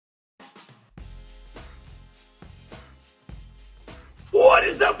What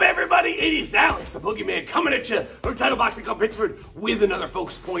is up, everybody? It is Alex, the Boogeyman, coming at you from Title Boxing Club Pittsburgh with another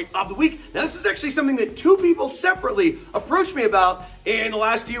focus point of the week. Now, this is actually something that two people separately approached me about in the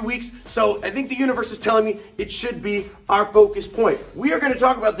last few weeks, so I think the universe is telling me it should be our focus point. We are going to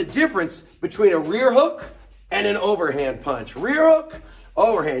talk about the difference between a rear hook and an overhand punch. Rear hook,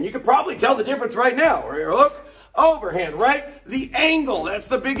 overhand. You can probably tell the difference right now. Rear hook, overhand, right? The angle, that's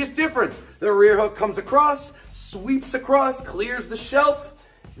the biggest difference. The rear hook comes across, sweeps across, clears the shelf.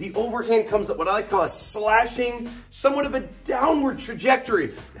 The overhand comes up what I like to call a slashing, somewhat of a downward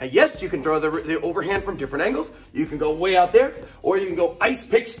trajectory. Now, yes, you can throw the overhand from different angles. You can go way out there, or you can go ice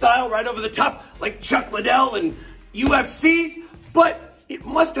pick style right over the top, like Chuck Liddell and UFC, but it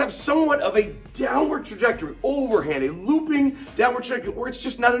must have somewhat of a downward trajectory, overhand, a looping downward trajectory, or it's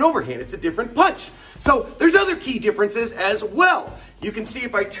just not an overhand, it's a different punch. So there's other key differences as well. You can see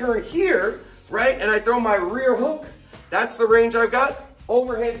if I turn here, right, and I throw my rear hook, that's the range I've got.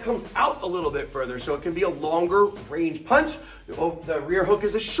 Overhand comes out a little bit further, so it can be a longer range punch. The rear hook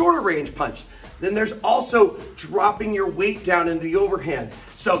is a shorter range punch. Then there's also dropping your weight down into the overhand.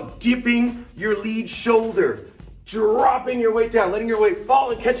 So dipping your lead shoulder, dropping your weight down, letting your weight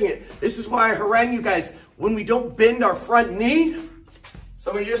fall and catching it. This is why I harangue you guys when we don't bend our front knee.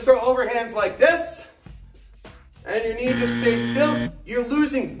 So when you just throw overhands like this, and your knee just stays still, you're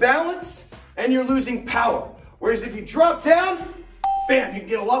losing balance and you're losing power. Whereas if you drop down, bam, you can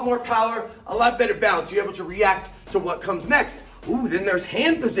get a lot more power, a lot better balance. You're able to react to what comes next. Ooh, then there's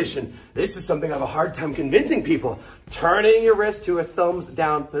hand position. This is something I have a hard time convincing people. Turning your wrist to a thumbs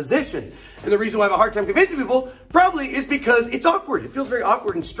down position. And the reason why I have a hard time convincing people probably is because it's awkward. It feels very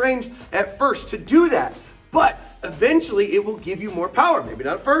awkward and strange at first to do that. But eventually it will give you more power. Maybe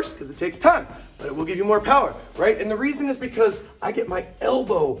not at first because it takes time, but it will give you more power, right? And the reason is because I get my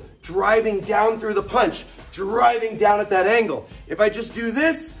elbow driving down through the punch, driving down at that angle. If I just do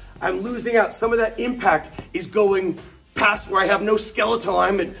this, I'm losing out. Some of that impact is going past where I have no skeletal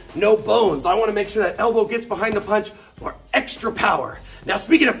alignment, no bones. I want to make sure that elbow gets behind the punch for extra power. Now,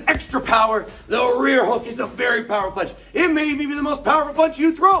 speaking of extra power, the rear hook is a very powerful punch. It may even be the most powerful punch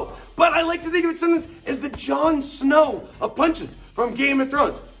you throw, but I like to think of it sometimes as the Jon Snow of punches from Game of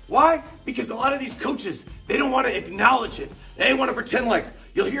Thrones. Why? Because a lot of these coaches, they don't want to acknowledge it. They want to pretend like,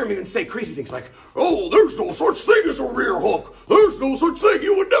 you'll hear them even say crazy things like, oh, there's no such thing as a rear hook. There's no such thing.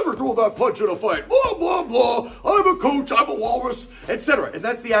 You would never throw that punch in a fight. Blah, blah, blah. I'm a coach. I'm a walrus, etc. And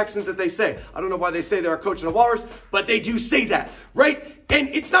that's the accent that they say. I don't know why they say they're a coach and a walrus, but they do say that, right? And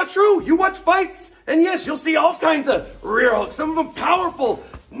it's not true. You watch fights, and yes, you'll see all kinds of rear hooks. Some of them powerful,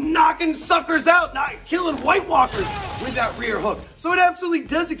 knocking suckers out, not killing White Walkers with that rear hook. So it absolutely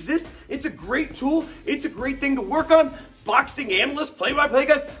does exist. It's a great tool. It's a great thing to work on. Boxing analysts, play-by-play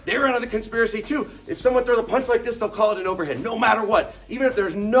guys, they're under the conspiracy too. If someone throws a punch like this, they'll call it an overhand, no matter what. Even if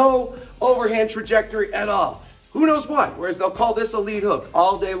there's no overhand trajectory at all. Who knows why? Whereas they'll call this a lead hook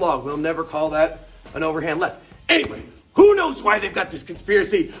all day long. We'll never call that an overhand left. Anyway, who knows why they've got this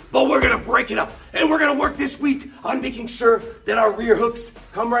conspiracy, but we're going to break it up. And we're going to work this week on making sure that our rear hooks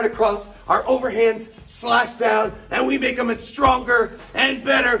come right across, our overhands slash down, and we make them stronger and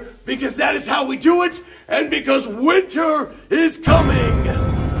better because that is how we do it and because winter is coming.